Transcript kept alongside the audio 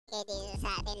sa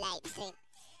ating live stream.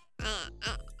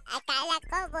 Akala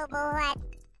ko bubuhat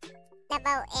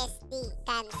Davao SD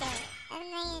cancel. Ano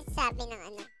na yung sabi ng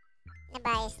ano?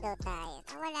 Na-bias daw tayo.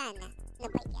 Wala na. Ano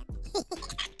ba yan?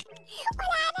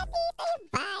 Wala na dito yung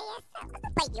bias. Ano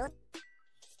ba yun?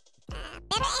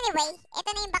 Pero anyway, ito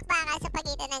na yung bakbaka sa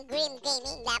pagitan ng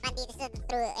Grimgaming laban dito sa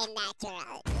True and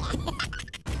Natural.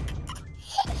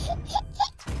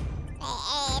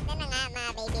 Ito na nga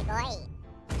mga baby boy.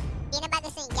 Hindi na ba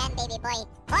gusto nyo dyan, baby boy?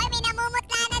 Hoy, may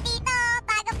namumutla na dito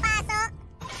bagong pasok.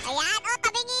 Ayan,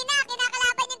 tabingi na.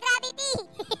 Kinakalaban yung gravity.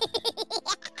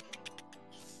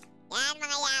 Yan,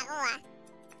 mga yako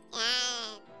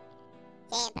Yan.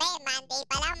 Siyempre, Monday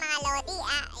pa lang mga lodi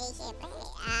siyempre,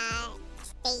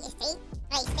 stay safe.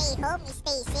 Stay home,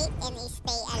 stay safe, and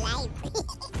stay alive.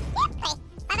 Siyempre,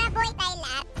 para buhay tayo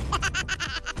lahat.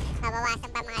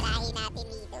 Mabawasan pa mga lahi natin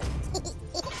dito.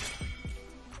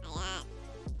 Ayan.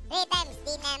 3 times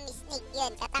di na mistake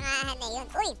yun. Katangahan na yun.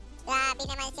 Uy, grabe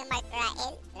naman si Mark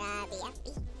Rael. Grabe yan.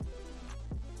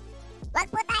 Wag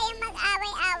po tayong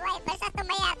mag-away-away. Basta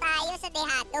tumaya tayo sa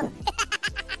dehado.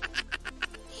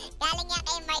 Galing yan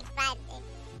kay Mark Rael.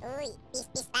 Uy,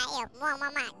 peace tayo. Muang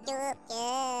mama. Chup.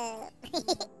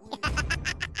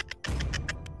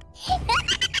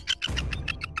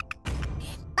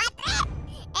 Patrick!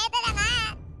 Eto na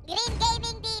nga.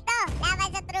 Grimgaming dito. Laban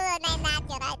sa True na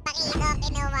Natural. Pakito,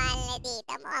 kinuwal na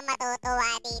dito. Mukhang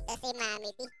matutuwa dito si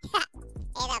Mami P.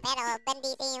 Pero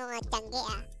bandito yung tiyangge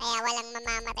Kaya walang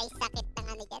mamamatay sakit ng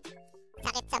ano dyan.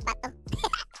 Sakit sa bato.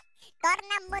 Tor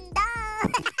ng mundo!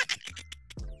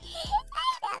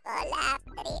 Ay nako, laugh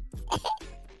trips.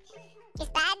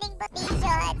 Standing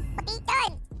position.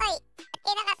 Position! Oy, ba't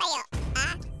kinakatayo?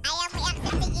 Ayaw mo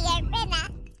i-accept si girlfriend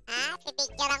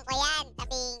pipicturean ko yan.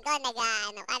 Sabihin ko,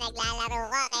 naglalaro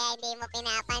ka kaya hindi mo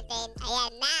pinapansin.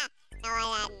 Ayan na.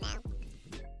 Nawalan na.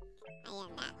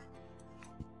 Ayan na.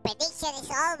 Prediction is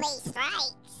always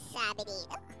right. Sabi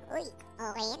dito. Uy,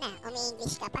 okay na.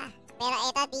 Umi-English ka pa. Pero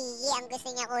ito, Digi, ang gusto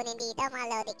niya kunin dito, mga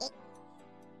lodi kick.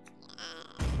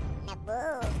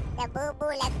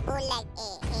 Nabubulag-bulag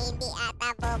hindi ata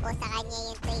bobo sa kanya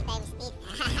yung 3 times speed.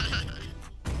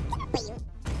 Ano ba yun?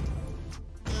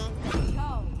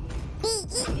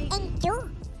 Digi and Q.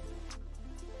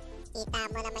 Kita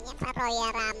mo naman yan, pa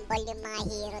Royal Rumble yung mga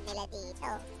hero nila dito.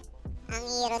 Ang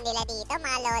hero nila dito,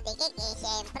 mga lodi kick,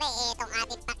 syempre, itong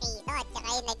ating Pakito at saka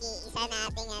yung nag-iisa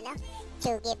nating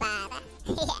Chugibara.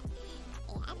 Ayan,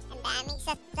 ang daming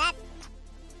satsat.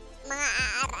 Mga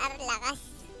ARR lakas.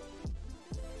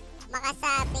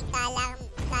 Makasabi kalang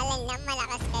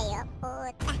malakas kayo.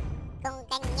 Puta, kung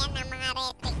ganyan ang mga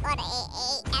retricor,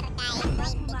 AR kahit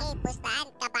 20k,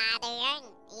 pustahan, kabatter yan.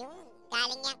 Yun,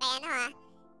 galing yan kay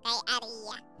kay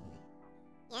Aria.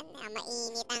 Yan,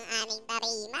 mainit ang aming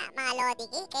tarima, mga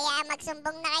lodiki. Kaya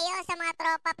magsumbong na kayo sa mga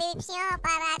tropa pips nyo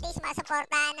para at least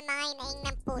masuportahan ng mga inaing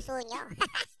ng puso nyo.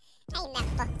 Ay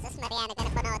nako, sus Mariana ka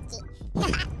na panochi.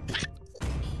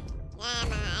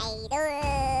 Mga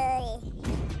idol.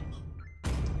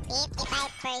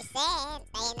 55%.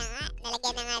 Ayun na nga,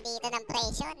 nalagyan na nga dito ng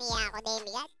presyo ni ako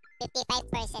Demigod.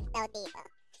 55% daw dito.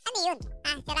 Ano yun?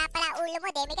 Sira pala ulo mo,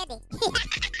 Demigod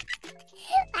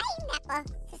Ay nako,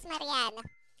 sus Mariana.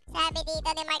 Sabi dito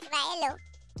ni Mark Raelo,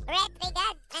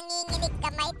 Retrigad, nanginginig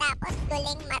kamay tapos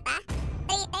duling mata.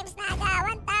 3 times na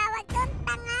agawan, tawag doon,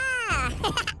 tanga.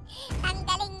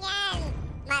 Tanggalin yan.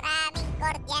 Maraming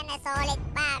cord yan na solid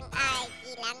pang RG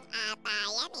lang ata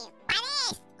yan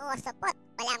Panis! Supot,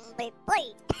 walang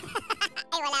bulbul.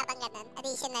 Ay, wala pang ganun.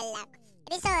 Additional lang.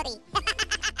 Sorry.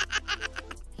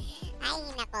 Ay,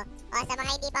 nako. Sa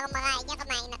mga hindi pa kumakain niya,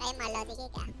 kumain na kayo, mga lodi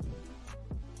kick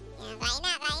Yan, kain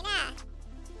na.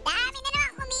 Dami na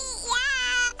naman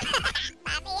umiiyak.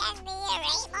 Sabi yan ni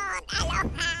Raymond.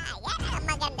 Aloha. Yan ang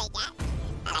maganda dyan.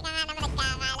 Talaga nga naman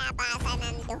nagkakalabasan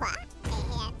ng duha.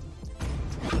 Ayan.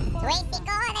 20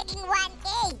 ko, naging 1K.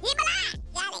 Himala!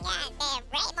 Galing yan kay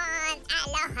Raymond.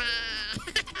 Aloha.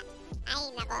 Ay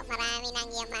nako, marami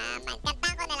nang yumaman.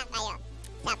 Kantaan ko na lang kayo.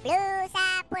 Sa blue, sa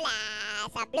pula.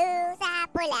 Sa blue, sa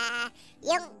pula.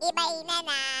 Yung iba'y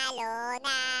nanalo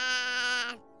na.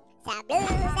 Sa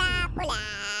blue, sa pula.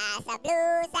 Sa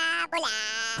blue, sa pula.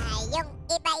 Yung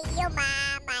iba'y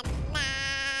yumaman na.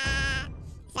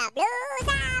 Sa blue,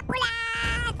 sa pula.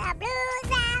 Sa blue,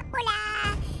 sa pula.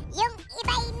 Yung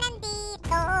iba'y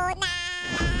nandito na.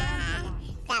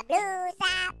 Sa blue,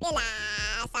 sa pila.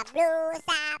 Sa blue,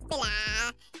 sa pila.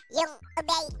 Yung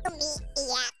iba'y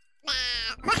umiiyak na.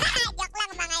 Joke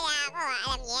lang mga yako.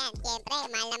 Alam niyo yan. Siyempre,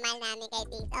 mahal na mahal namin kayo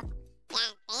dito.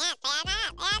 Yan, kaya na.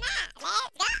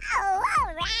 Let's go!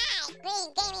 Alright!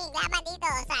 Grimgaming laban dito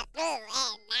sa True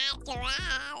and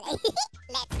Natural.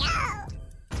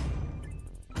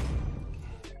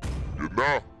 Let's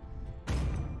go!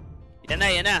 Yan na,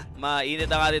 yan na.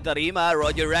 Mainit ang ating tarima.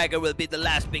 Roger Rager will be the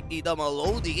last pick dito, mga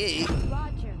loading eh.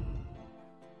 Roger.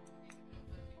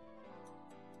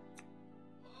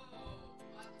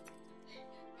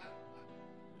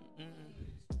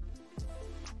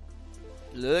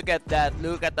 Look at that,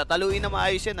 look at that. Taluin na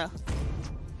maayos yan ah.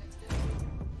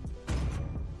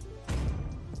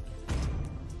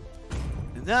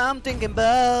 And I'm thinking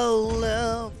about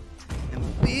love and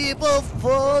people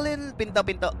falling.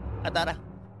 Pinto-pinto. Atara.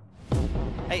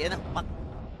 Ay, ano? Pak.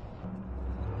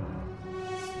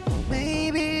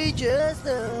 Maybe just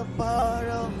a part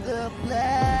of the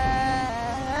plan.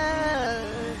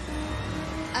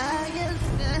 I guess.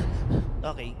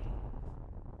 Okay.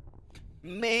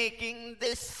 Making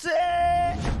this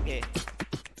okay.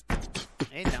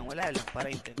 Ayun lang, wala lang.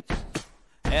 Para intense.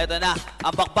 Eto na,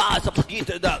 ang bakbaka sa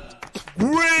pagitan ng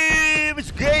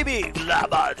Grimgaming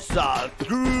laban sa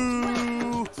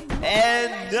True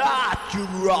and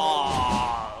Naturals.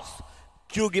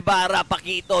 Chugi Barra,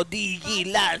 Paquito, Digi,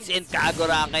 Lance, and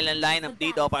Kagura ang kailan lineup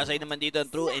dito. Para sa'yo naman dito ang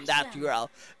True and Natural.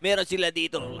 Meron sila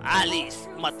dito, Alice,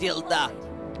 Matilda,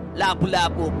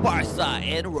 Lapu-Lapu, Parsa,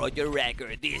 and Roger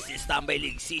Rager. This is Tambay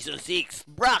League Season 6,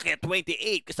 Bracket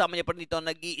 28. Kasama niya pa dito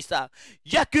nag-iisa,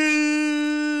 Yaku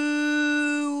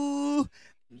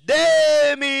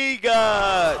Demigod!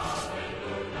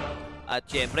 At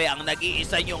syempre, ang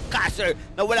nag-iisa niyong caster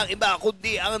na walang iba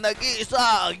kundi ang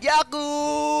nag-iisa, Yaku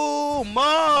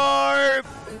Marp!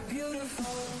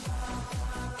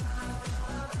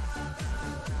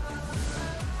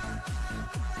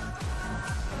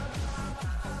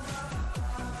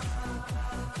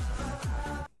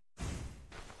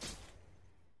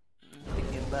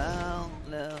 About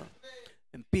love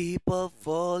and people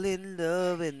fall in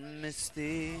love in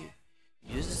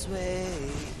mysterious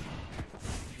way.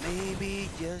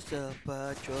 Maybe just a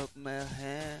patch of my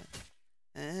hand.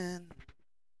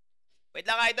 Wait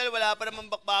lang idol, wala pa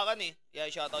naman bakbakan eh. Yeah,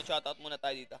 shoutout muna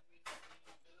tayo dito.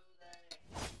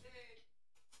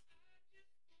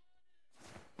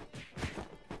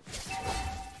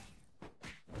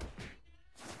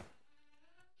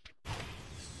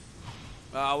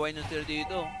 Kaaway ng sila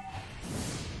dito.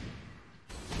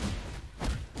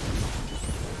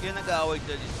 Kaya nag-aaway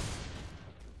sila dito.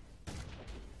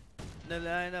 The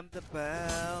line of the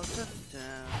mountain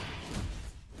down.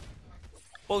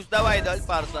 Post daw idol,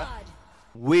 Parsa.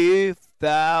 We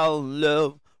found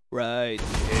love right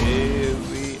here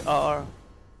we are.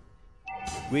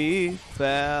 We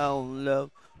found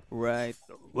love right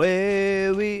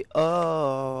where we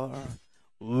are.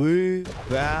 We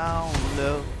found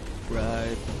love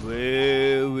right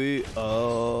where we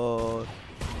are.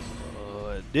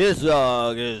 This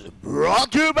song is brought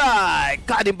to you by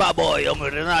Kaning Baboy, yung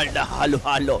Ronaldo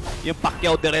halo-halo, yung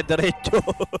Pacquiao dire-diretso.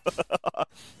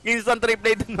 Instant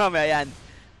replay din mamaya, yan.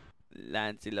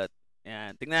 Lancelot.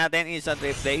 Yan. Tingnan natin instant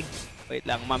replay. Wait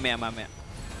lang, mamaya.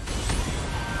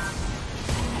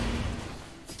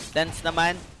 Dance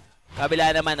naman.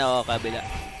 Kabila naman, oo, kabila.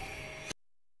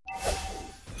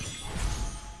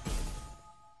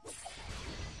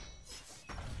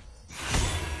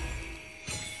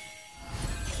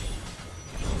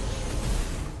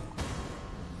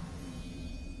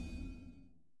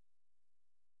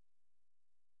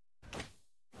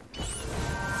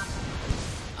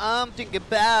 I'm thinking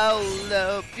about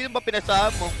love. Sino ba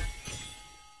pinasahan mo?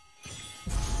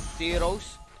 Si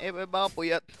Rose? Eh, baka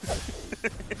puyat.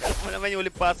 Wala naman yung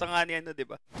ulit pasa nga niya, no,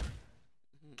 diba?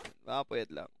 Baka puyat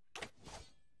lang.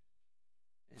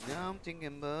 And I'm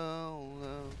thinking about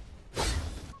love.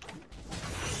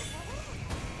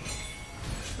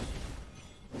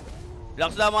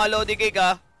 Relax lang mga Lodi Cake,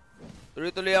 ha?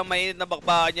 Tuloy-tuloy ang mainit na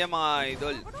bakbakan niya, mga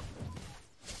idol.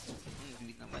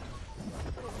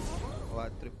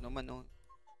 Trip naman, oh.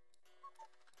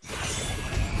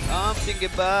 I'm thinking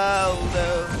about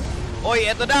love. Oy,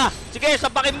 eto na! Sige,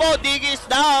 sapakin mo! Dig is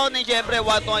down! And syempre,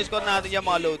 1-2 score natin yung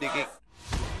mga Lodi Cake.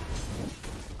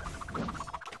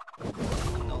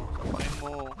 Ano? Sapakin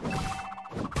mo.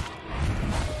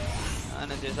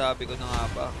 Ano sabi ko na nga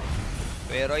ba?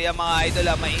 Pero yan mga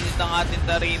idol, mainit ang ating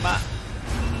tarima.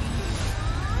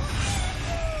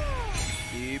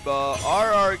 Diba?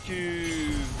 RRQ!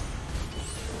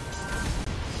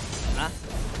 Ha?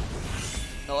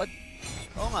 Nood?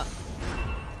 Oo nga.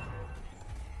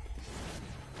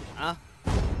 Ha?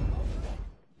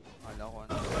 Kala ko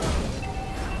ano.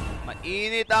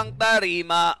 Mainit ang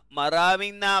tarima.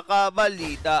 Maraming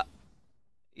nakabalita.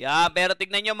 Yeah, pero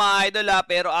tignan nyo mga idol ha.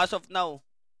 Pero as of now,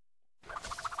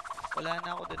 wala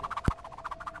na ako dun.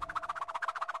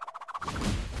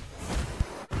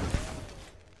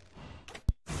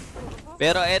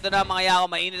 Pero eto na mga yako,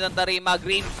 mainit ang tarima.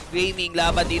 Grimgaming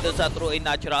laban dito sa True and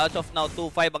Natural. As of now,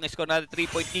 2-5 ang score natin,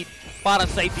 3-point lead para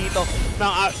sa side dito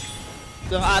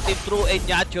ng ating True and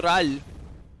Natural.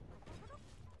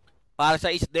 Para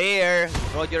sa is there,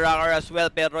 Roger Rocker as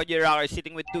well. Pero Roger Rocker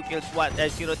sitting with 2 kills,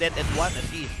 0 death and 1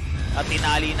 assist. At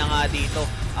tinali na nga dito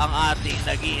ang ating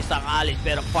nag-iisang Alice.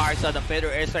 Pero Farsa, the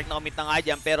Feather Airstrike na commit na nga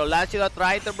dyan. Pero Lancelot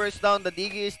trying to burst down. The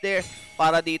Diggy is there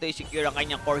para dito i-secure ang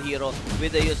kanyang core hero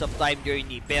with the use of Time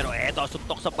Journey. Pero eto,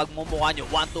 suntok sa pagmumukha nyo.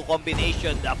 1-2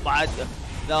 combination. The pad,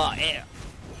 the air.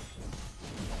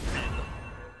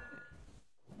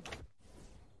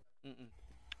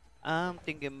 I'm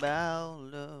thinking about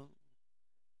love.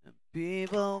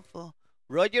 People for...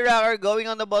 Roger Rocker going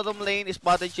on the bottom lane.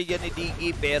 Spotted siya dyan ni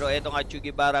Diggy. Pero eto nga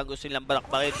Chugibara ang gusto nilang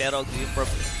balakbakin. Pero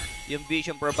yung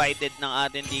vision provided ng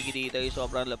ating Diggy dito ay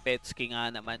sobrang Lupetsky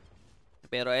nga naman.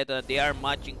 Pero eto na, they are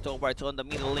matching so far on the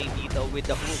middle lane dito with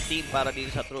the full team para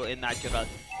dito sa True and Natural.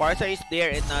 Farsa is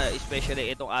there and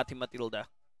especially itong ating Matilda.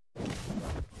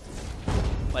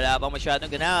 Wala pang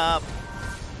masyadong ganap.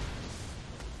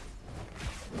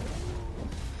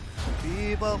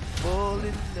 People fall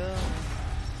in love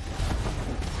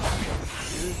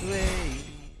this way,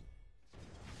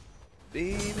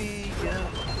 baby, yeah.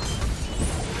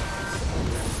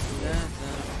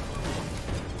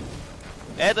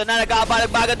 Eto na,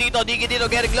 nagkakabalagbagan dito. Diggy dito,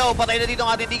 getting low. Patay na dito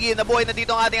ang ating Diggy. Nabuhay na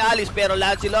dito ang ating Alice. Pero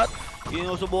Lancelot,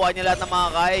 sinusubukan niya lahat ng mga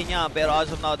kaya niya. Pero as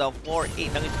of now,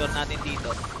 4-8 ang score natin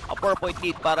dito. A 4-point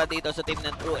lead para dito sa team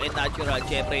ng True and Natural.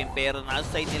 Siyempre, yung pera nasa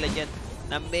side nila dyan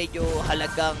na medyo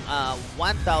halagang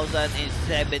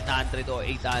 1,700 o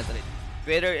 800.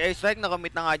 Pero airstrike na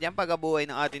commit na nga dyan pagkabuhay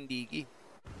ng ating Diggy.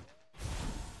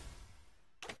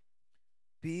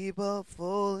 People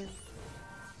falling.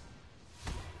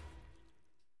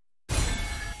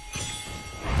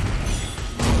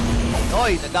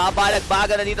 Hoy,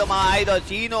 nagkakabalag-baga na dito mga idol.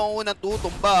 Sino ang unang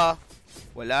tutumba?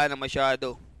 Wala na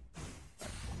masyado.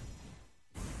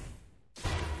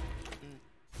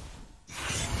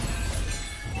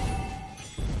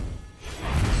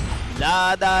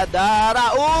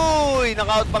 Ladadara. Uy!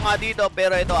 Knockout pa nga dito.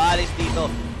 Pero ito, Alice dito.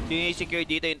 Sinisecure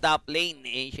dito yung top lane.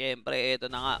 Eh, syempre,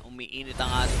 ito na nga. Umiinit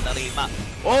ang ating tarima.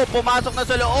 Oh, pumasok na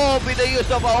sa loob. With the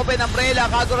use of open umbrella.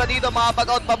 Kagura dito,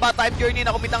 makapag-out pa ba? Time journey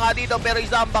na kumita nga dito. Pero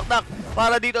isang baknak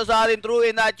para dito sa ating True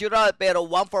and Natural. Pero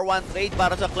 1-for-1 trade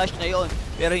para sa clash na yon.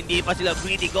 Pero hindi pa sila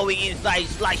greedy going inside,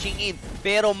 slashing in.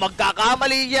 Pero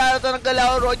magkakamali siya ito ng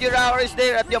galaw. Roger Rocker is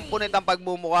there. At yung punit ang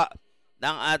pagmumuka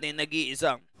ng ating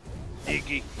nag-iisang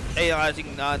Diggy. Ay, ang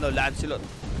kasing Lancelot.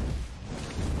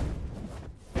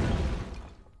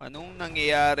 Anong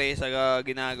nangyayari sa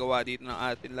ginagawa dito ng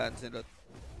ating Lancelot?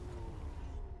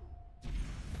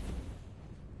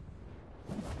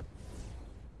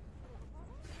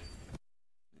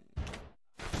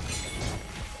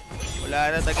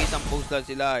 Wala na, tag-isang post lang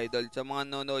sila, idol. Sa mga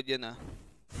nanonood yan,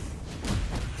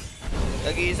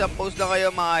 tag-isang post lang kayo,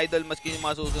 mga idol, maski yung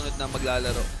mga susunod na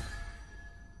maglalaro.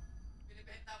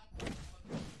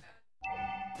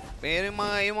 Pero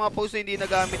yung mga post na hindi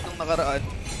nagamit nung nakaraan,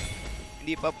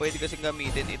 hindi pa pwede kasing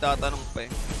gamitin. Itatanong pa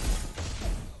eh.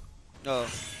 Oo.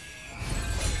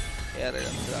 Kaya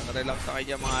relax lang. Relax na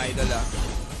kayo mga idol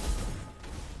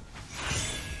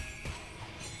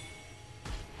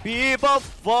People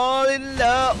fall in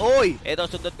love. Uy! Ito,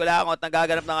 sundot ko lang at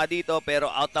nagaganap na nga dito. Pero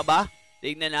out na ba?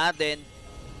 Tignan natin.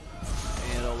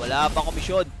 Pero wala pang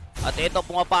komisyon. At ito,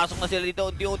 pumapasok na sila dito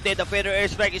unti-unti. The Feather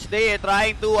Airstrike is there.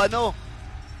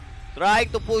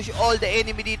 Trying to push all the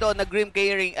enemy dito na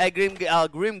Grimgaming.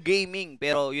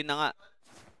 Pero yun na nga.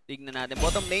 Tignan natin.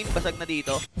 Bottom lane, basag na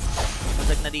dito.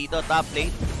 Basag na dito. Top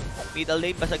lane. Middle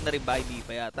lane, basag na rin ba? Hindi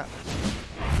pa yata.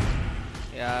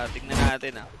 Kaya tignan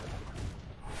natin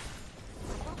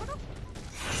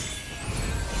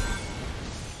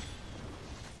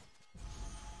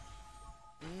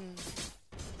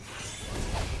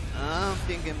I'm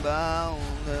thinking about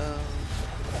love.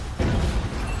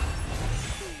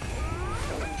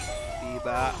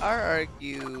 Diba?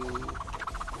 Argue.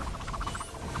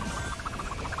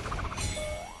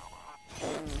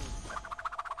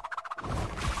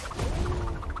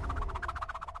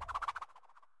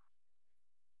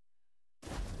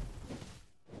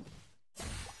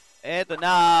 Eto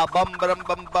na, bam.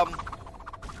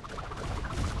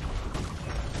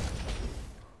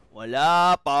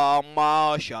 Wala pang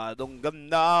masyadong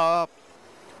ganap.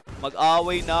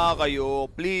 Mag-away na kayo,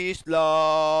 please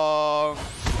lang.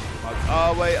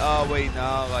 Mag-away-away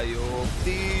na kayo,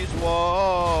 please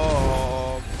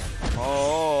wag.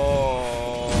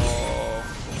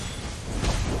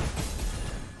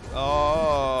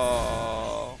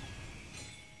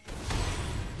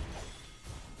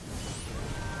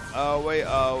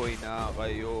 Away-away na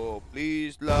kayo.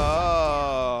 Please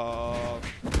lang.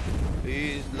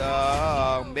 Please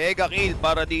lang. Mega kill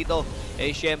para dito. Eh,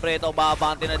 syempre, ito,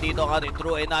 babante na dito ang ating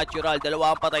true and natural.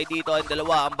 Dalawa ang patay dito and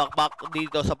dalawa ang bakbak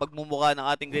dito sa pagmumuka ng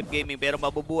ating Grimgaming. Pero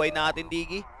mabubuhay na ating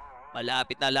Digi.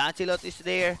 Malapit na. Lancelot is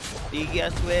there. Digi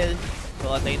as well.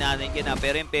 So, atay natin yan.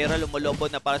 Pero yung pera lumulobod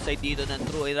na para side dito ng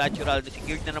true and natural.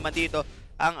 Secured na naman dito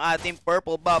ang ating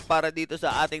purple buff para dito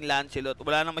sa ating Lancelot.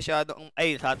 Wala na masyadong,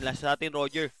 sa ating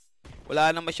Roger.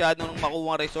 Wala na masyadong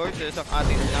makuwang resources ang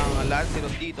ating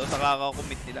Lancelot dito sa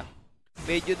kakakomit nila.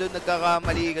 Medyo doon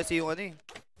nagkakamali kasi yung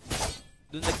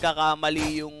doon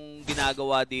nagkakamali yung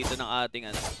ginagawa dito ng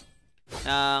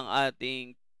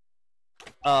ating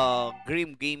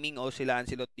Grimgaming o si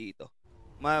Lancelot dito.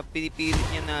 Mapinipilit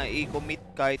niya na i-commit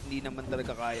kahit hindi naman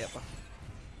talaga kaya pa.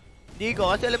 Hindi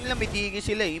ko, kasi alam nila may Digi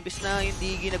sila eh. Imbes na yung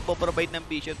Digi nagpo-provide ng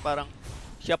vision, parang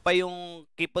siya pa yung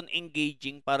keep on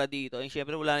engaging para dito. And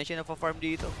syempre wala na siya na-farm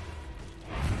dito.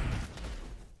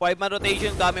 5-man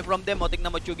rotation coming from them. O tingnan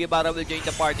mo, Chugi Barra will join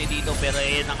the party dito. Pero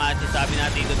eh na nga sabi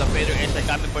natin dito, the Feather S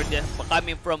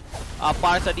coming from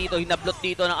Parsa dito. Hinablot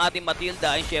dito ng ating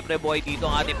Matilda. And syempre boy dito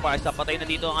ang ating Parsa. Patay na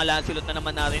dito ang Lancelot na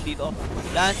naman natin dito.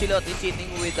 Lancelot is sitting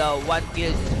with 2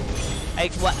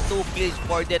 kills,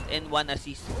 4 death and 1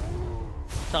 assist.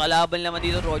 Sa kalaban naman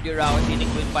dito, Roger Rowan sitting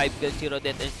with 5 kills, 0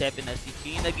 death and 7 assists.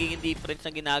 Yung nagiging difference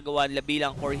na ginagawa nila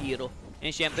bilang core hero. And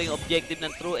syempre yung objective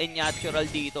ng true and natural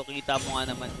dito, kita mo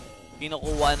nga naman,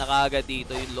 kinukuha na kaagad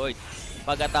dito yung Lord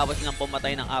pagkatapos nilang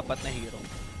pumatay ng 4 na hero.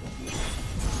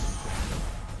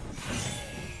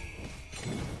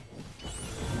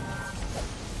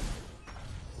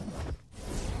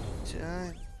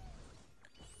 Time,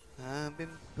 I've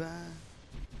been by,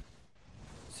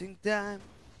 sing time,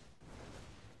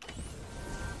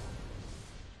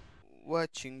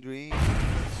 watching dreams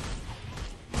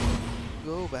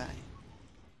go by.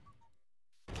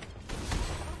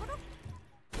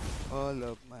 All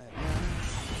of my life.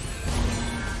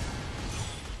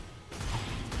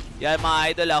 Yan mga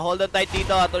idol hold on tight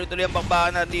dito tuloy-tuloy ang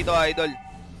bakbakan natin dito idol.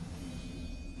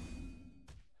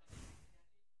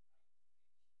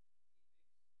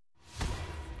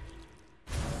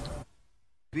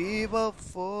 People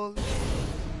fall.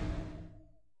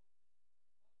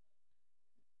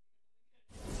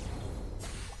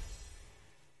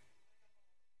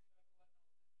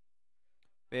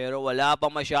 Pero wala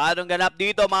pang masyadong ganap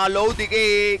dito mga loading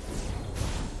cake.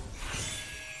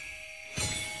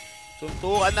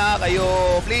 Suntukan na kayo.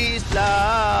 Please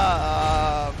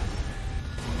lang.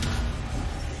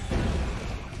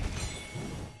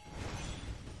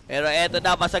 Pero eto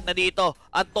na, basag na dito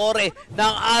ang tore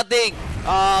ng ating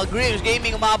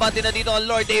Grimgaming. Umabante na dito ang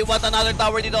Lord. They want another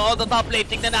tower dito on the top lane.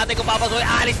 Tingnan natin kung papasoy.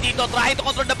 Alis dito. Trying to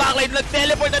control the backline.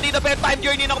 Nag-teleport na dito. Pero time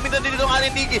journey na kumita dito ang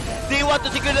ating Digi. They want to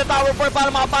secure the tower for para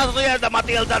makapasok yan. The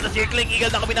Matilda, the circling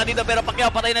eagle na kumita dito. Pero Pacquiao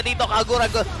patay na dito. Kagura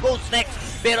goes next.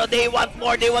 Pero they want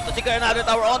more. They want to secure another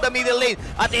tower on the middle lane.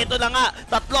 At ito na nga.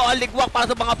 Tatlo ang ligwak para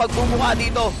sa mga pagbumuka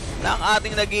dito ng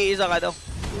ating nag-iisang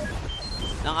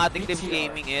ng ating Team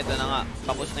Gaming. Ito na nga.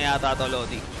 Tapos na yata ito,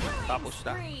 Lodi. Tapos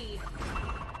na.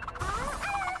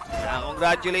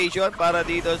 Congratulations para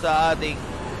dito sa ating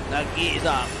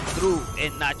nag-iisang true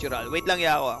and natural. Wait lang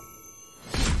Yako.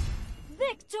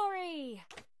 Victory!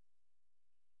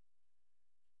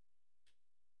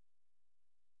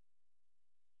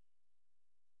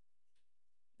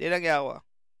 Hindi lang Yako.